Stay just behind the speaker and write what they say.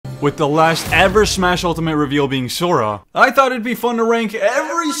With the last ever Smash Ultimate reveal being Sora, I thought it'd be fun to rank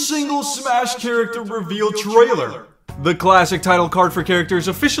every single Smash character reveal trailer. The classic title card for characters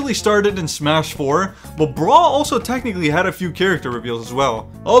officially started in Smash 4, but Brawl also technically had a few character reveals as well.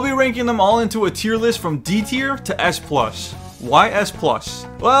 I'll be ranking them all into a tier list from D tier to S+. Why S+?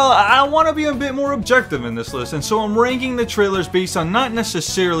 Well, I want to be a bit more objective in this list, and so I'm ranking the trailers based on not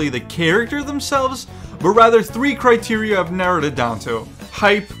necessarily the character themselves, but rather 3 criteria I've narrowed it down to: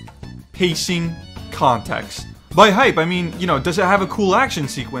 hype, pacing, context. By hype, I mean, does it have a cool action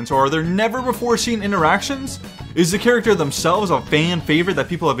sequence, or are there never before seen interactions? Is the character themselves a fan favorite that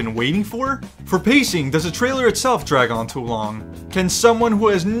people have been waiting for? For pacing, does the trailer itself drag on too long? Can someone who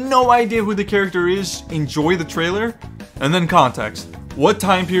has no idea who the character is enjoy the trailer? And then context. What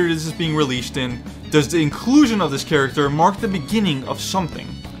time period is this being released in? Does the inclusion of this character mark the beginning of something?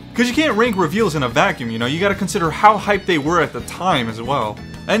 Because you can't rank reveals in a vacuum, you gotta consider how hyped they were at the time as well.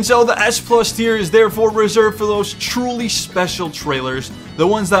 And so the S+ tier is therefore reserved for those truly special trailers, the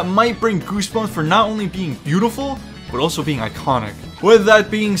ones that might bring goosebumps for not only being beautiful, but also being iconic. With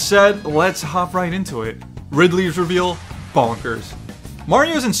that being said, let's hop right into it. Ridley's reveal, bonkers.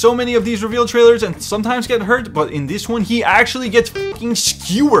 Mario's in so many of these reveal trailers and sometimes get hurt, but in this one he actually gets fucking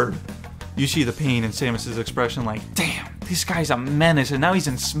skewered. You see the pain in Samus's expression like, damn, this guy's a menace and now he's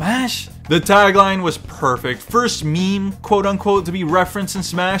in Smash? The tagline was perfect. First meme, quote unquote, to be referenced in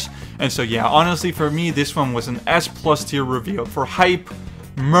Smash. And so yeah, honestly for me, this one was an S+ tier reveal for hype,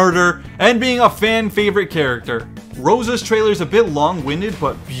 murder, and being a fan favorite character. Rosa's trailer is a bit long-winded,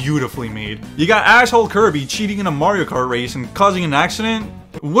 but beautifully made. You got asshole Kirby cheating in a Mario Kart race and causing an accident.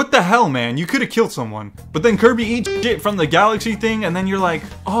 What the hell, man? You could have killed someone. But then Kirby eats shit from the galaxy thing, and then you're like,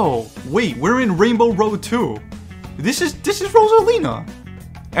 oh, wait, we're in Rainbow Road 2. This is Rosalina.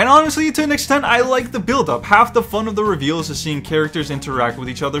 And honestly, to an extent, I like the build-up. Half the fun of the reveals is seeing characters interact with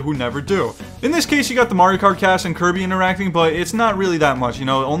each other who never do. In this case, you got the Mario Kart cast and Kirby interacting, but it's not really that much,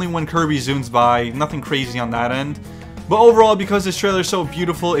 only when Kirby zooms by, nothing crazy on that end. But overall, because this trailer is so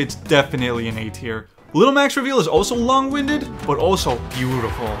beautiful, it's definitely an A tier. Little Mac's reveal is also long-winded, but also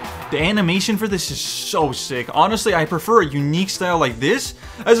beautiful. The animation for this is so sick. Honestly, I prefer a unique style like this,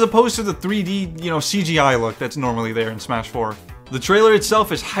 as opposed to the 3D, CGI look that's normally there in Smash 4. The trailer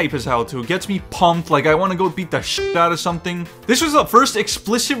itself is hype as hell too. It gets me pumped, like I want to go beat the shit out of something. This was the first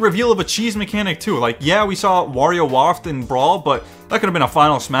explicit reveal of a cheese mechanic too. Like, yeah, we saw Wario Waft in Brawl, but that could have been a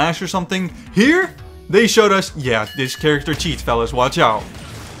final Smash or something. Here, they showed us, yeah, this character cheats, fellas, watch out.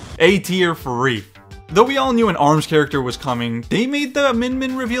 A tier free. Though we all knew an ARMS character was coming, they made the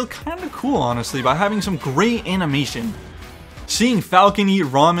Min reveal kinda cool, honestly, by having some great animation. Seeing Falcon eat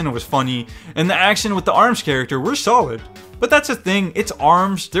ramen was funny, and the action with the ARMS character were solid. But that's the thing, it's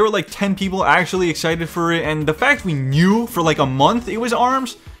ARMS, there were like 10 people actually excited for it, and the fact we knew for like a month it was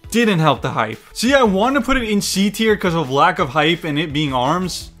ARMS didn't help the hype. So yeah, I want to put it in C tier because of lack of hype and it being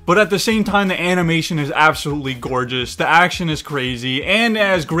ARMS, but at the same time the animation is absolutely gorgeous, the action is crazy, and it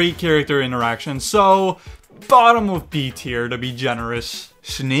has great character interaction, so bottom of B tier to be generous.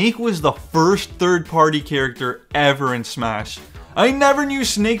 Snake was the first third-party character ever in Smash. I never knew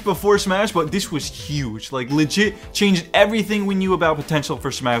Snake before Smash, but this was huge. Like, legit changed everything we knew about potential for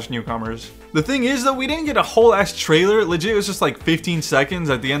Smash newcomers. The thing is, though, we didn't get a whole ass trailer. Legit, it was just like 15 seconds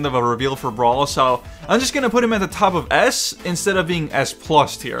at the end of a reveal for Brawl, so I'm just gonna put him at the top of S instead of being S+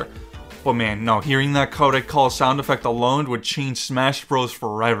 tier. But man, no, hearing that codec call sound effect alone would change Smash Bros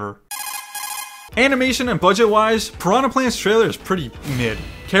forever. Animation and budget-wise, Piranha Plant's trailer is pretty mid.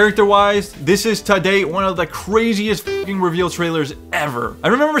 Character-wise, this is to date one of the craziest fucking reveal trailers ever. I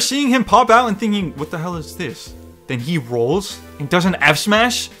remember seeing him pop out and thinking, what the hell is this? Then he rolls and does an F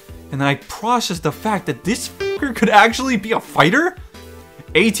smash, and then I processed the fact that this fucker could actually be a fighter?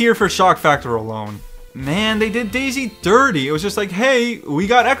 A tier for shock factor alone. Man, they did Daisy dirty. It was just like, hey, we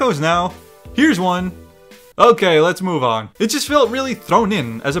got echoes now. Here's one. Okay, let's move on. It just felt really thrown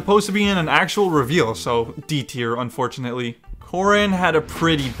in, as opposed to being an actual reveal, so D tier, unfortunately. Corrin had a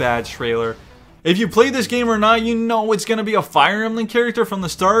pretty bad trailer. If you play this game or not, you know it's gonna be a Fire Emblem character from the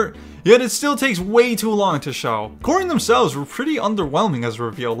start, yet it still takes way too long to show. Corrin themselves were pretty underwhelming as a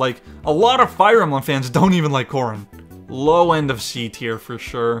reveal, like, a lot of Fire Emblem fans don't even like Corrin. Low end of C tier for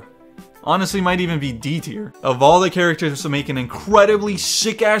sure. Honestly, might even be D tier. Of all the characters to make an incredibly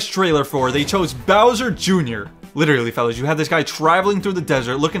sick-ass trailer for, they chose Bowser Jr. Literally, fellas, you had this guy traveling through the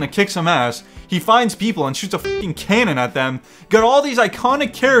desert looking to kick some ass. He finds people and shoots a fucking cannon at them. Got all these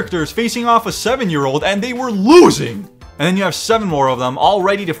iconic characters facing off a 7-year-old and they were losing. And then you have 7 more of them all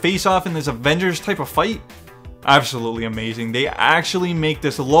ready to face off in this Avengers type of fight. Absolutely amazing. They actually make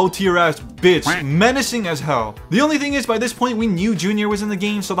this low tier ass bitch menacing as hell. The only thing is, by this point we knew Junior was in the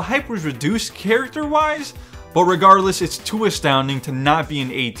game, so the hype was reduced character wise, but regardless, it's too astounding to not be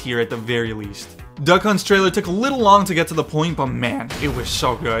an A tier at the very least. Duck Hunt's trailer took a little long to get to the point, but man, it was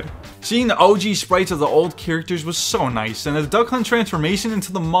so good. Seeing the OG sprites of the old characters was so nice, and the Duck Hunt transformation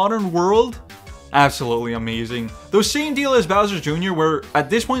into the modern world, absolutely amazing. Though same deal as Bowser Jr., where at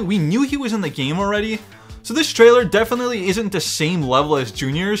this point we knew he was in the game already, so this trailer definitely isn't the same level as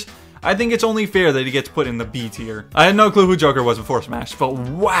Junior's. I think it's only fair that he gets put in the B tier. I had no clue who Joker was before Smash, but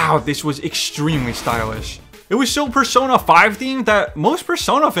wow, this was extremely stylish. It was so Persona 5 themed that most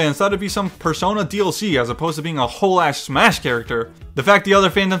Persona fans thought it'd be some Persona DLC as opposed to being a whole ass Smash character. The fact the other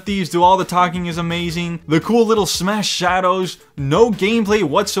Phantom Thieves do all the talking is amazing. The cool little Smash shadows, no gameplay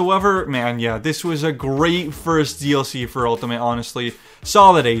whatsoever. Man, yeah, this was a great first DLC for Ultimate, honestly.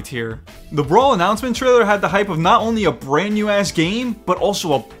 Solid A tier. The Brawl announcement trailer had the hype of not only a brand new ass game, but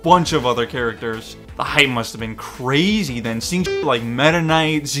also a bunch of other characters. The hype must have been crazy then, seeing like Meta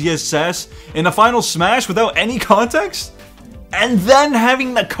Knight, ZSS in the final Smash without any context? And then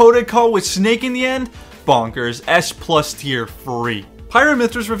having the Coda call with Snake in the end? Bonkers, S+ tier free.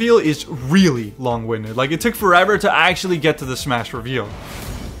 Pyramithra's reveal is really long-winded, like it took forever to actually get to the Smash reveal.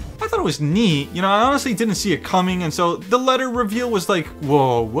 I thought it was neat, you know, I honestly didn't see it coming, and so the letter reveal was like,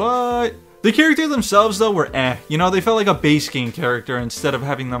 whoa, what? The characters themselves though were you know, they felt like a base game character instead of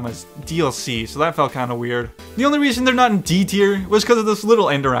having them as DLC, so that felt kind of weird. The only reason they're not in D tier was because of this little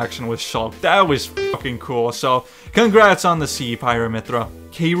interaction with Shulk. That was fucking cool, so congrats on the C, Pyramithra.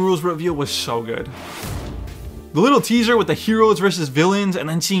 K. Rool's reveal was so good. The little teaser with the heroes versus villains and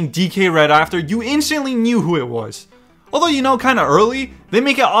then seeing DK right after, you instantly knew who it was. Although, you know, kinda early, they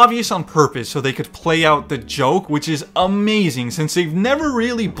make it obvious on purpose so they could play out the joke, which is amazing since they've never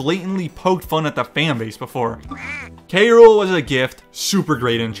really blatantly poked fun at the fanbase before. K. Rool was a gift, super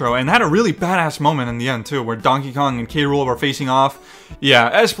great intro, and had a really badass moment in the end too, where Donkey Kong and K. Rool were facing off. Yeah,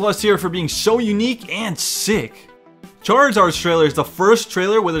 S+ tier for being so unique and sick. Charizard's trailer is the first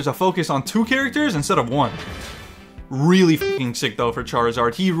trailer where there's a focus on 2 characters instead of 1. Really fucking sick though for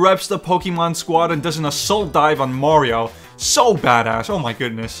Charizard. He reps the Pokemon squad and does an assault dive on Mario. So badass, oh my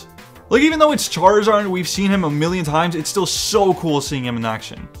goodness. Like, even though it's Charizard and we've seen him a million times, it's still so cool seeing him in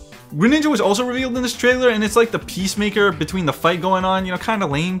action. Greninja was also revealed in this trailer, and it's like the peacemaker between the fight going on, you know, kinda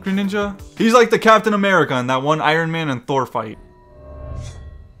lame, Greninja. He's like the Captain America in that one Iron Man and Thor fight.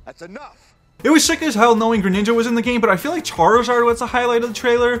 That's enough. It was sick as hell knowing Greninja was in the game, but I feel like Charizard was the highlight of the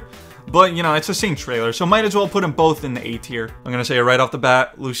trailer. But, you know, it's the same trailer, so might as well put them both in the A tier. I'm gonna say it right off the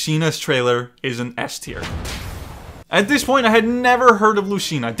bat, Lucina's trailer is an S tier. At this point, I had never heard of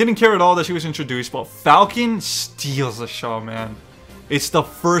Lucina. I didn't care at all that she was introduced, but Falcon steals the show, man. It's the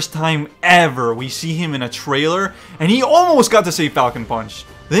first time ever we see him in a trailer, and he almost got to say Falcon Punch.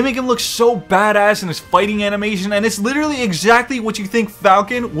 They make him look so badass in his fighting animation, and it's literally exactly what you think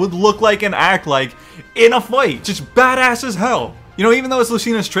Falcon would look like and act like in a fight. Just badass as hell. You know, even though it's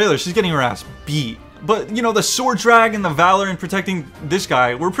Lucina's trailer, she's getting her ass beat. But, you know, the sword drag and the valor in protecting this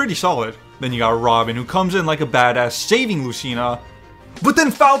guy were pretty solid. Then you got Robin, who comes in like a badass, saving Lucina. But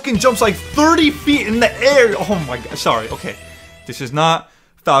then Falcon jumps like 30 feet in the air. Oh my god, sorry, okay. This is not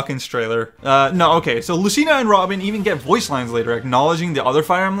Falcon's trailer. No, okay, so Lucina and Robin even get voice lines later, acknowledging the other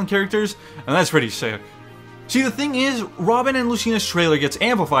Fire Emblem characters, and that's pretty sick. See, the thing is, Robin and Lucina's trailer gets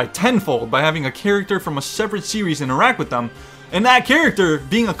amplified tenfold by having a character from a separate series interact with them, and that character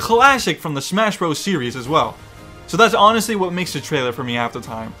being a classic from the Smash Bros series as well. So that's honestly what makes the trailer for me half the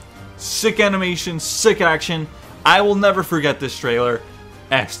time. Sick animation, sick action. I will never forget this trailer.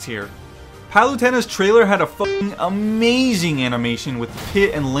 S tier. Palutena's trailer had a fucking amazing animation with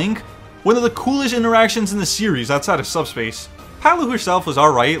Pit and Link. One of the coolest interactions in the series outside of Subspace. Palu herself was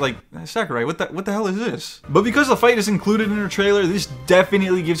alright, like, Sakurai, what the hell is this? But because the fight is included in her trailer, this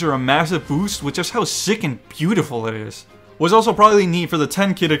definitely gives her a massive boost with just how sick and beautiful it is. Was also probably neat for the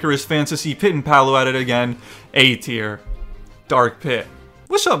 10 Kid Icarus fans to see Pit and Palu at it again. A tier. Dark Pit.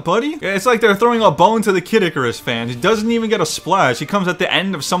 What's up, buddy? It's like they're throwing a bone to the Kid Icarus fans. He doesn't even get a splash. He comes at the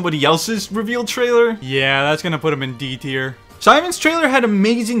end of somebody else's revealed trailer. Yeah, that's gonna put him in D tier. Simon's trailer had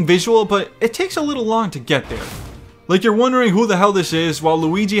amazing visual, but it takes a little long to get there. Like, you're wondering who the hell this is while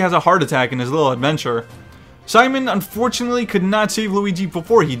Luigi has a heart attack in his little adventure. Simon unfortunately could not save Luigi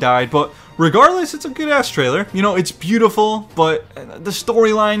before he died, but regardless, it's a good ass trailer. You know, it's beautiful, but the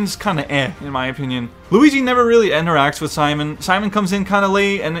storyline's kinda in my opinion. Luigi never really interacts with Simon. Simon comes in kinda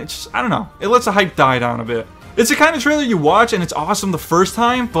late, and it's, I don't know, it lets the hype die down a bit. It's the kind of trailer you watch and it's awesome the first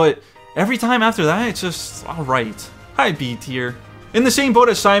time, but every time after that, it's just alright. Hi, B tier. In the same boat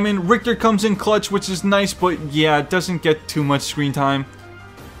as Simon, Richter comes in clutch, which is nice, but yeah, it doesn't get too much screen time.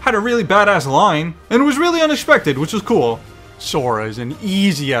 Had a really badass line, and was really unexpected, which was cool. Sora is an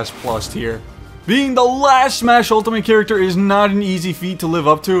easy S+ tier. Being the last Smash Ultimate character is not an easy feat to live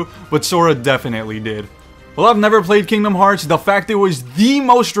up to, but Sora definitely did. While I've never played Kingdom Hearts, the fact it was the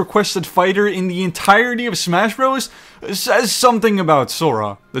most requested fighter in the entirety of Smash Bros says something about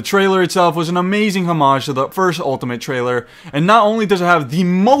Sora. The trailer itself was an amazing homage to the first Ultimate trailer, and not only does it have the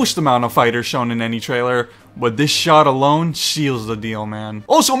most amount of fighters shown in any trailer, but this shot alone seals the deal, man.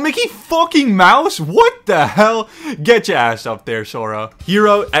 Also, Mickey fucking Mouse? What the hell? Get your ass up there, Sora.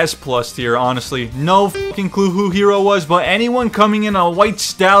 Hero S+ tier, honestly. No fucking clue who Hero was, but anyone coming in a white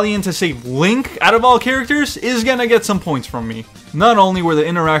stallion to save Link out of all characters is gonna get some points from me. Not only were the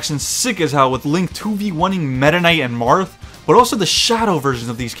interactions sick as hell with Link 2v1ing Meta Knight and Marth, but also the shadow versions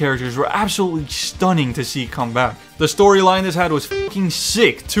of these characters were absolutely stunning to see come back. The storyline this had was fucking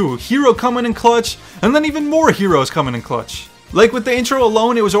sick too. Hero coming in clutch, and then even more heroes coming in clutch. Like with the intro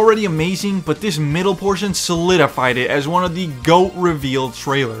alone, it was already amazing, but this middle portion solidified it as one of the GOAT reveal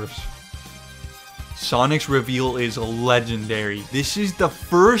trailers. Sonic's reveal is legendary. This is the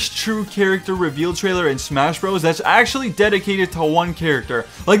first true character reveal trailer in Smash Bros that's actually dedicated to one character.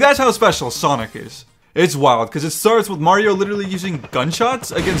 Like, that's how special Sonic is. It's wild, because it starts with Mario literally using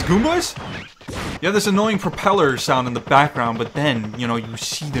gunshots against Goombas. You have this annoying propeller sound in the background, but then, you know, you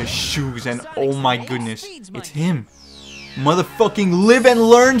see the shoes and oh my goodness, it's him. Motherfucking Live and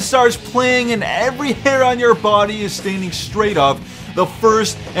Learn starts playing and every hair on your body is standing straight up. The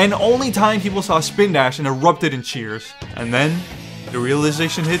first and only time people saw Spin Dash and erupted in cheers. And then, the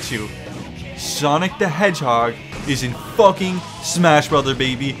realization hits you. Sonic the Hedgehog is in fucking Smash Brother,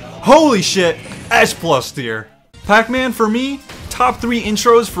 baby. Holy shit, S+ tier. Pac-Man, for me, top 3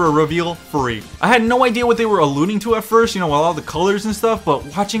 intros for a reveal free. I had no idea what they were alluding to at first, you know, with all the colors and stuff, but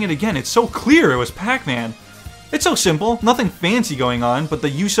watching it again, it's so clear it was Pac-Man. It's so simple, nothing fancy going on, but the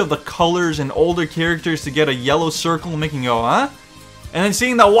use of the colors and older characters to get a yellow circle making you go, huh? And then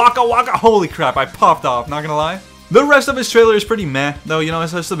seeing the Waka Waka, holy crap, I popped off, not gonna lie. The rest of his trailer is pretty meh, though, you know,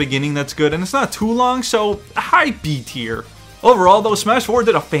 it's just the beginning that's good, and it's not too long, so a high B tier. Overall, though, Smash 4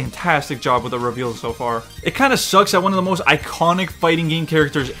 did a fantastic job with the reveal so far. It kinda sucks that one of the most iconic fighting game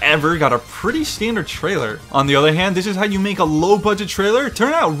characters ever got a pretty standard trailer. On the other hand, this is how you make a low-budget trailer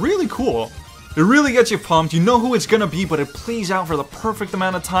turn out really cool. It really gets you pumped, you know who it's gonna be, but it plays out for the perfect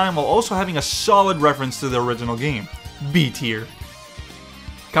amount of time while also having a solid reference to the original game. B tier.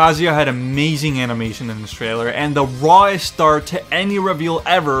 Kazuya had amazing animation in this trailer, and the rawest start to any reveal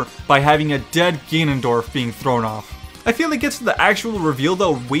ever by having a dead Ganondorf being thrown off. I feel it gets to the actual reveal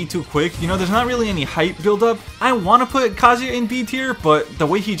though way too quick, you know, there's not really any hype build up. I want to put Kazuya in B tier, but the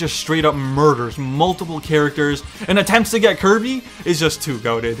way he just straight up murders multiple characters and attempts to get Kirby is just too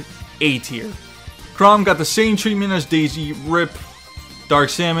goated. A tier. Chrom got the same treatment as Daisy, RIP. Dark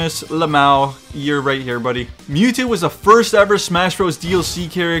Samus, Lamau, you're right here, buddy. Mewtwo was the first ever Smash Bros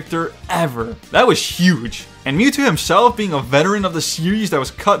DLC character ever. That was huge. And Mewtwo himself, being a veteran of the series that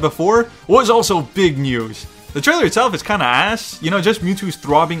was cut before, was also big news. The trailer itself is kinda ass, you know, just Mewtwo's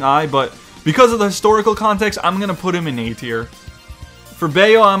throbbing eye, but because of the historical context, I'm gonna put him in A tier. For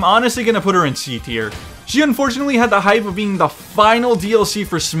Bayo, I'm honestly gonna put her in C tier. She unfortunately had the hype of being the final DLC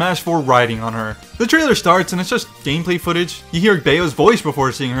for Smash 4 riding on her. The trailer starts and it's just gameplay footage. You hear Bayo's voice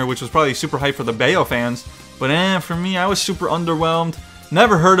before seeing her, which was probably super hype for the Bayo fans. But for me, I was super underwhelmed.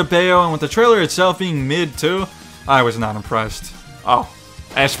 Never heard of Bayo, and with the trailer itself being mid too, I was not impressed. Oh,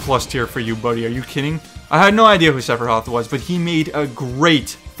 S+ tier for you, buddy, are you kidding? I had no idea who Sephiroth was, but he made a great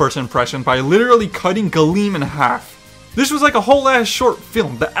first impression by literally cutting Galeem in half. This was like a whole ass short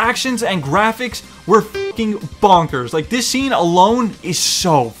film. The actions and graphics were fucking bonkers. Like, this scene alone is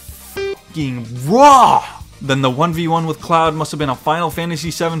so fucking raw. Then the 1v1 with Cloud must have been a Final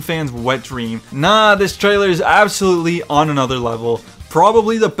Fantasy VII fan's wet dream. Nah, this trailer is absolutely on another level.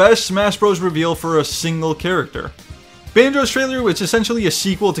 Probably the best Smash Bros reveal for a single character. Banjo's trailer, which is essentially a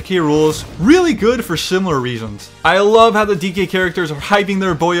sequel to K. Rool's, really good for similar reasons. I love how the DK characters are hyping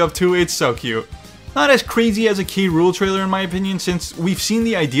their boy up too, it's so cute. Not as crazy as a K. Rool trailer in my opinion, since we've seen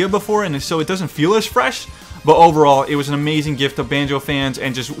the idea before and so it doesn't feel as fresh, but overall it was an amazing gift to Banjo fans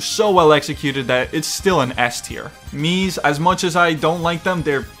and just so well executed that it's still an S tier. Mies, as much as I don't like them,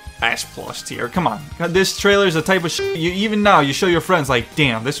 they're S+ tier, come on. This trailer is the type of shit you even now you show your friends like,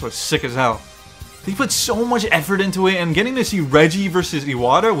 damn, this was sick as hell. They put so much effort into it, and getting to see Reggie versus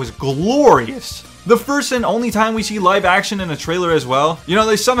Iwata was glorious. The first and only time we see live action in a trailer as well. You know,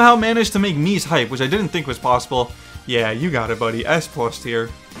 they somehow managed to make Mies hype, which I didn't think was possible. Yeah, you got it, buddy. S+ tier.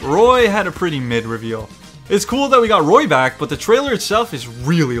 Roy had a pretty mid reveal. It's cool that we got Roy back, but the trailer itself is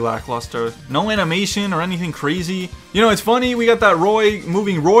really lackluster. No animation or anything crazy. You know, it's funny, we got that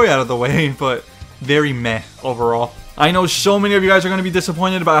moving Roy out of the way, but very meh overall. I know so many of you guys are going to be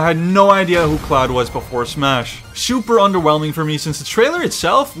disappointed, but I had no idea who Cloud was before Smash. Super underwhelming for me since the trailer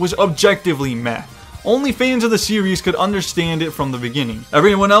itself was objectively meh. Only fans of the series could understand it from the beginning.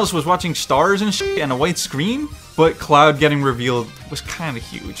 Everyone else was watching stars and shit and a white screen, but Cloud getting revealed was kind of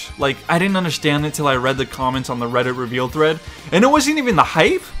huge. Like, I didn't understand it till I read the comments on the Reddit reveal thread, and it wasn't even the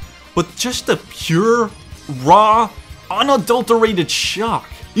hype, but just the pure, raw, unadulterated shock.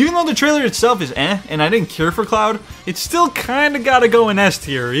 Even though the trailer itself is and I didn't care for Cloud, it's still kinda gotta go in S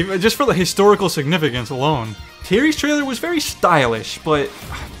tier, even just for the historical significance alone. Terry's trailer was very stylish, but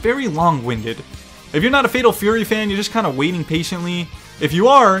very long-winded. If you're not a Fatal Fury fan, you're just kinda waiting patiently. If you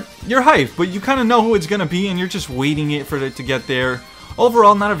are, you're hyped, but you kinda know who it's gonna be and you're just waiting for it to get there.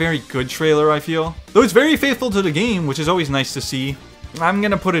 Overall, not a very good trailer, I feel. Though it's very faithful to the game, which is always nice to see. I'm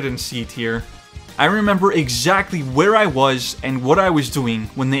gonna put it in C tier. I remember exactly where I was and what I was doing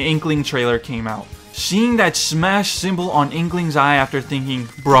when the Inkling trailer came out. Seeing that Smash symbol on Inkling's eye after thinking,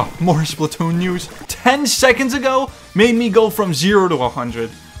 bruh, more Splatoon news 10 seconds ago made me go from 0 to 100.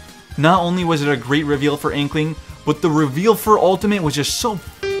 Not only was it a great reveal for Inkling, but the reveal for Ultimate was just so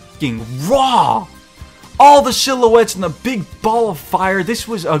f***ing raw! All the silhouettes and the big ball of fire, this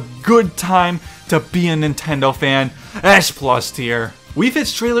was a good time to be a Nintendo fan. S+ tier. Wii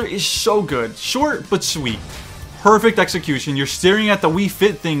Fit's trailer is so good, short but sweet. Perfect execution, you're staring at the Wii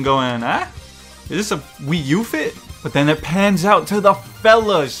Fit thing going, is this a Wii U Fit? But then it pans out to the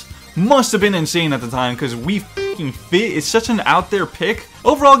fellas. Must have been insane at the time, because Wii f***ing Fit is such an out there pick.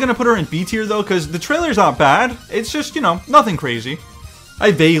 Overall gonna put her in B tier though, because the trailer's not bad, it's just, you know, nothing crazy. I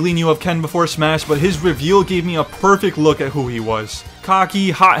vaguely knew of Ken before Smash, but his reveal gave me a perfect look at who he was.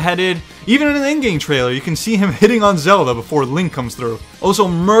 Cocky, hot-headed, even in an in-game trailer, you can see him hitting on Zelda before Link comes through. Also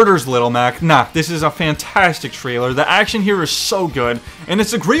murders Little Mac. Nah, this is a fantastic trailer, the action here is so good, and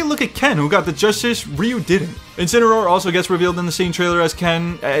it's a great look at Ken, who got the justice Ryu didn't. Incineroar also gets revealed in the same trailer as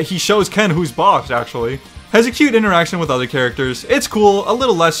Ken. He shows Ken who's boss, actually. Has a cute interaction with other characters. It's cool, a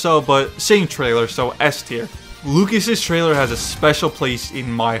little less so, but same trailer, so S tier. Lucas's trailer has a special place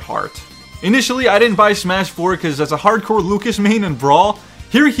in my heart. Initially, I didn't buy Smash 4 because as a hardcore Lucas main in Brawl,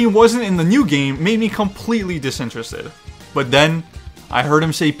 hearing he wasn't in the new game made me completely disinterested. But then, I heard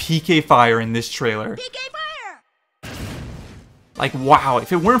him say PK Fire in this trailer. PK Fire! Like, wow,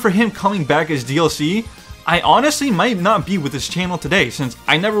 if it weren't for him coming back as DLC, I honestly might not be with this channel today, since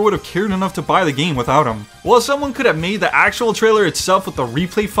I never would have cared enough to buy the game without him. While someone could have made the actual trailer itself with the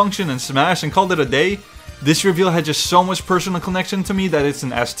replay function in Smash and called it a day, this reveal had just so much personal connection to me that it's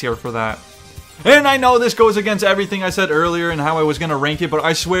an S tier for that. And I know this goes against everything I said earlier and how I was gonna rank it, but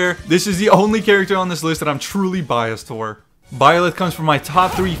I swear, this is the only character on this list that I'm truly biased for. Byleth comes from my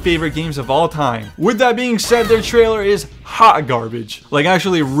top 3 favorite games of all time. With that being said, their trailer is hot garbage. Like,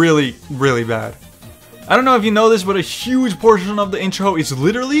 actually really, really bad. I don't know if you know this, but a huge portion of the intro is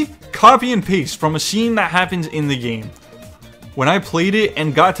literally copy and paste from a scene that happens in the game. When I played it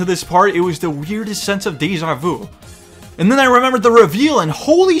and got to this part, it was the weirdest sense of deja vu. And then I remembered the reveal and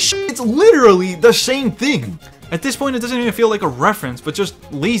holy shit, it's literally the same thing. At this point, it doesn't even feel like a reference, but just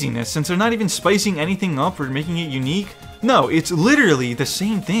laziness, since they're not even spicing anything up or making it unique. No, it's literally the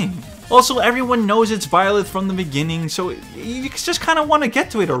same thing. Also, everyone knows it's Byleth from the beginning, so you just kind of want to get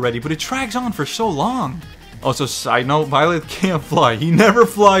to it already, but it drags on for so long. Also, side note, Byleth can't fly. He never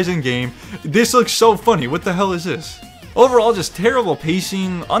flies in game. This looks so funny. What the hell is this? Overall, just terrible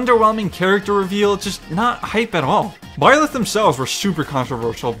pacing, underwhelming character reveal, just not hype at all. Byleth themselves were super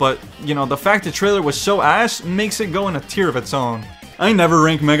controversial, but, you know, the fact the trailer was so ass makes it go in a tier of its own. I never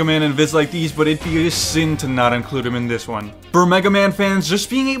rank Mega Man in vids like these, but it'd be a sin to not include him in this one. For Mega Man fans, just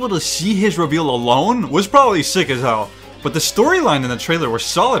being able to see his reveal alone was probably sick as hell. But the storyline in the trailer was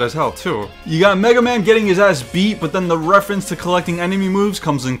solid as hell too. You got Mega Man getting his ass beat, but then the reference to collecting enemy moves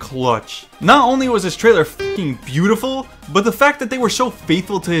comes in clutch. Not only was this trailer f***ing beautiful, but the fact that they were so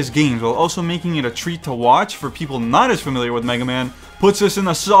faithful to his games while also making it a treat to watch for people not as familiar with Mega Man puts us in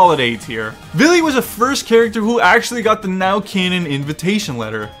a solid A tier. Villy was the first character who actually got the now canon invitation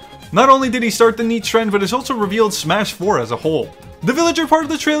letter. Not only did he start the neat trend, but it's also revealed Smash 4 as a whole. The villager part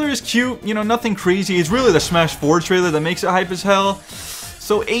of the trailer is cute, you know, nothing crazy. It's really the Smash 4 trailer that makes it hype as hell.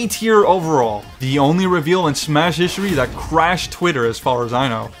 So A tier overall. The only reveal in Smash history that crashed Twitter as far as I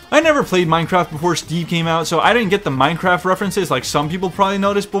know. I never played Minecraft before Steve came out, so I didn't get the Minecraft references like some people probably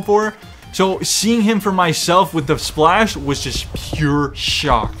noticed before. So seeing him for myself with the splash was just pure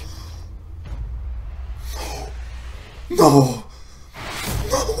shock. No.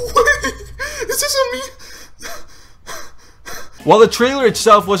 No way! Is this a me? While the trailer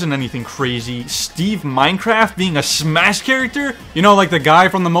itself wasn't anything crazy, Steve Minecraft being a Smash character, you know, like the guy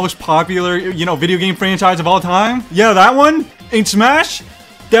from the most popular, you know, video game franchise of all time? Yeah, that one? In Smash?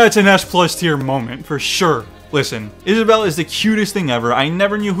 That's an S+ tier moment, for sure. Listen, Isabelle is the cutest thing ever. I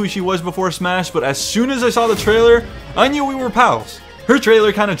never knew who she was before Smash, but as soon as I saw the trailer, I knew we were pals. Her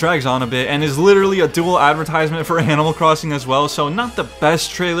trailer kind of drags on a bit and is literally a dual advertisement for Animal Crossing as well, so not the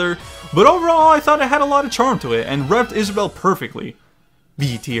best trailer, but overall I thought it had a lot of charm to it and repped Isabelle perfectly.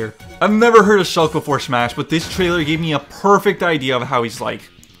 B tier. I've never heard of Shulk before Smash, but this trailer gave me a perfect idea of how he's like.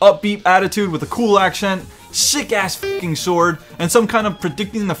 Upbeat attitude with a cool accent, sick ass fucking sword, and some kind of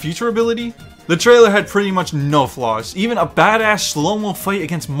predicting the future ability. The trailer had pretty much no flaws, even a badass slow-mo fight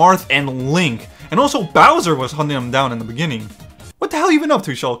against Marth and Link, and also Bowser was hunting him down in the beginning. What the hell have you been up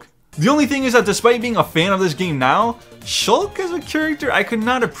to, Shulk? The only thing is that despite being a fan of this game now, Shulk as a character I could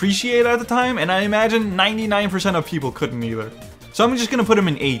not appreciate at the time, and I imagine 99% of people couldn't either. So I'm just gonna put him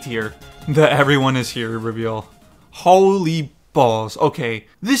in A tier. The everyone is here reveal. Holy balls. Okay,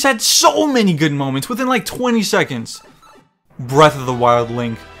 this had so many good moments within like 20 seconds. Breath of the Wild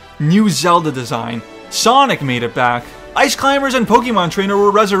Link, new Zelda design, Sonic made it back, Ice Climbers and Pokemon Trainer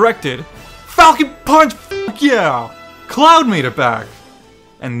were resurrected, Falcon Punch, fuck yeah! Cloud made it back.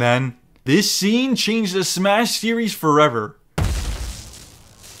 And then, this scene changed the Smash series forever.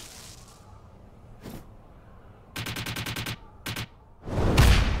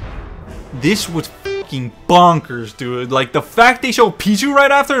 This was fucking bonkers, dude. Like, the fact they show Pichu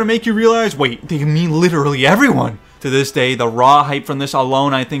right after to make you realize, wait, they mean literally everyone. To this day, the raw hype from this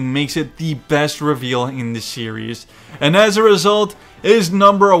alone, I think, makes it the best reveal in the series. And as a result, it is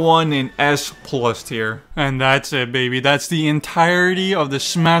 #1 in S+ tier. And that's it, baby. That's the entirety of the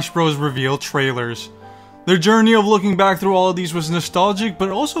Smash Bros reveal trailers. Their journey of looking back through all of these was nostalgic, but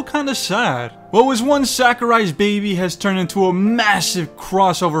also kinda sad. What was once Sakurai's baby has turned into a massive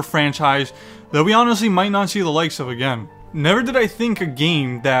crossover franchise that we honestly might not see the likes of again. Never did I think a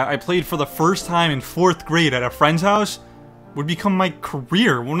game that I played for the first time in 4th grade at a friend's house would become my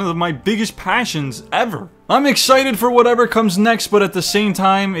career, one of my biggest passions ever. I'm excited for whatever comes next, but at the same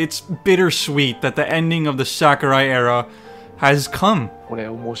time, it's bittersweet that the ending of the Sakurai era has come.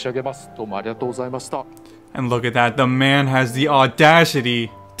 And look at that, the man has the audacity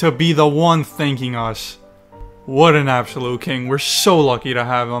to be the one thanking us. What an absolute king, we're so lucky to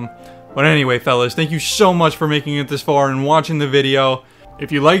have him. But anyway, fellas, thank you so much for making it this far and watching the video. If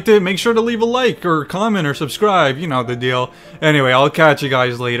you liked it, make sure to leave a like or comment or subscribe, you know the deal. Anyway, I'll catch you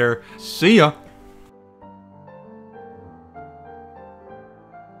guys later. See ya!